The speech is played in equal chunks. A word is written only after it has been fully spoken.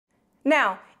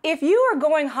Now, if you are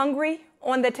going hungry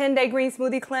on the 10-day green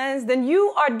smoothie cleanse, then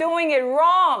you are doing it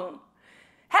wrong.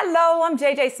 Hello, I'm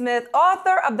JJ Smith,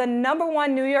 author of the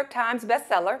 #1 New York Times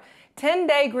bestseller,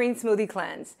 10-Day Green Smoothie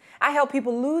Cleanse. I help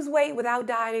people lose weight without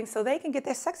dieting so they can get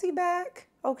their sexy back,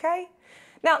 okay?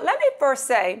 Now, let me first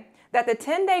say that the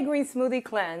 10-Day Green Smoothie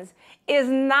Cleanse is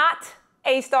not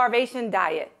a starvation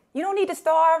diet. You don't need to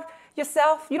starve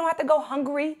yourself. You don't have to go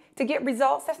hungry to get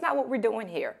results. That's not what we're doing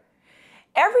here.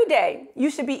 Every day, you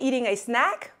should be eating a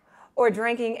snack or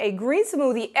drinking a green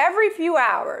smoothie every few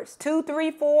hours, 2,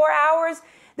 3, 4 hours.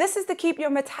 This is to keep your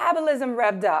metabolism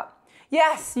revved up.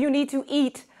 Yes, you need to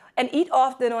eat and eat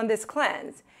often on this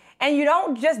cleanse. And you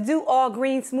don't just do all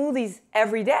green smoothies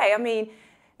every day. I mean,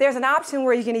 there's an option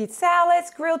where you can eat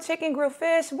salads, grilled chicken, grilled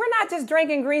fish. We're not just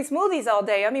drinking green smoothies all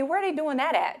day. I mean, where are they doing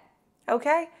that at?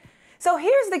 Okay? So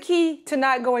here's the key to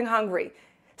not going hungry.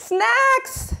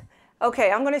 Snacks!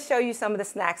 Okay, I'm going to show you some of the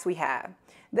snacks we have.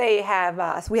 We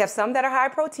have some that are high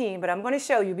protein, but I'm going to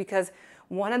show you because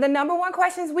one of the #1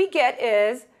 questions we get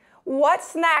is, what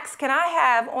snacks can I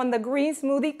have on the green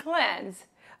smoothie cleanse?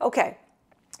 Okay,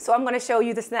 so I'm going to show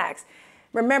you the snacks.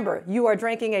 Remember, you are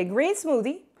drinking a green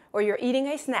smoothie or you're eating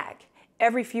a snack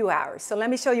every few hours. So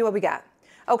let me show you what we got.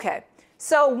 Okay,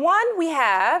 so one we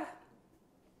have,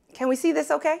 can we see this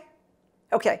okay?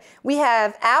 Okay, we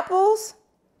have apples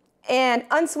and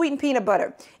unsweetened peanut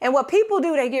butter. And what people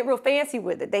do, they get real fancy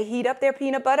with it. They heat up their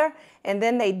peanut butter and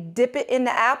then they dip it in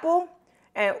the apple.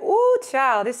 And ooh,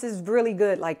 child, this is really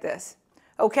good like this.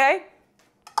 Okay?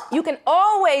 You can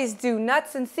always do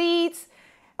nuts and seeds.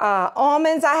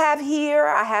 Almonds I have here.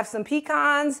 I have some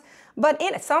pecans. But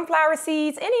in sunflower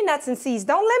seeds, any nuts and seeds,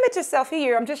 don't limit yourself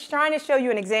here. I'm just trying to show you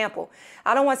an example.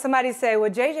 I don't want somebody to say, well,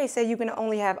 JJ said you can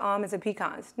only have almonds and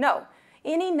pecans. No,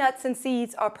 any nuts and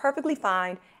seeds are perfectly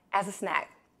fine as a snack,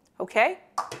 okay?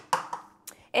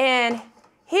 And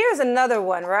here's another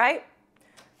one, right?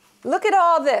 Look at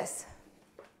all this.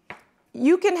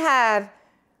 You can have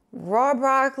raw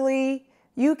broccoli,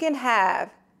 you can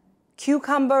have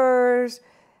cucumbers,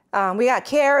 we got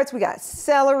carrots, we got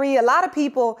celery. A lot of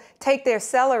people take their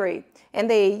celery and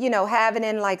they, have it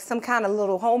in like some kind of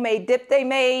little homemade dip they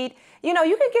made. You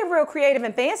can get real creative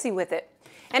and fancy with it.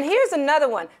 And here's another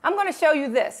one. I'm going to show you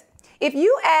this. If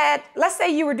you add, let's say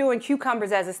you were doing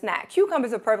cucumbers as a snack.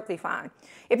 Cucumbers are perfectly fine.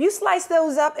 If you slice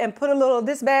those up and put a little of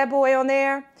this bad boy on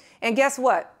there, and guess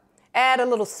what? Add a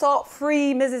little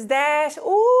salt-free Mrs. Dash.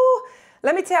 Ooh,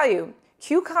 let me tell you,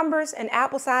 cucumbers and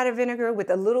apple cider vinegar with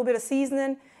a little bit of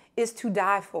seasoning is to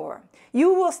die for.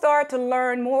 You will start to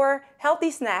learn more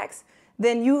healthy snacks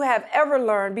than you have ever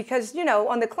learned because,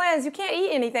 on the cleanse, you can't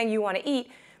eat anything you want to eat.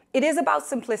 It is about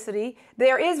simplicity.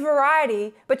 There is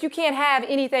variety, but you can't have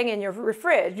anything in your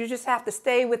fridge. You just have to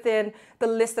stay within the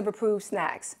list of approved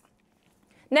snacks.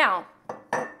 Now,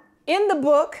 in the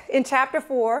book, in chapter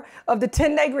 4 of the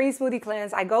 10-Day Green Smoothie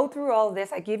Cleanse, I go through all of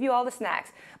this. I give you all the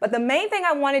snacks. But the main thing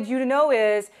I wanted you to know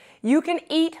is you can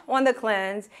eat on the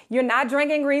cleanse. You're not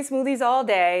drinking green smoothies all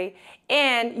day,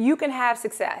 and you can have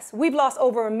success. We've lost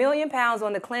over 1 million pounds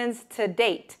on the cleanse to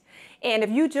date. And if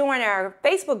you join our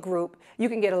Facebook group, you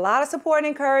can get a lot of support and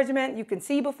encouragement. You can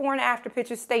see before and after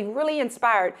pictures, stay really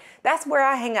inspired. That's where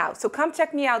I hang out. So come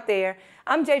check me out there.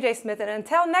 I'm JJ Smith. And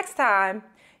until next time,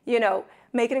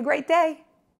 make it a great day.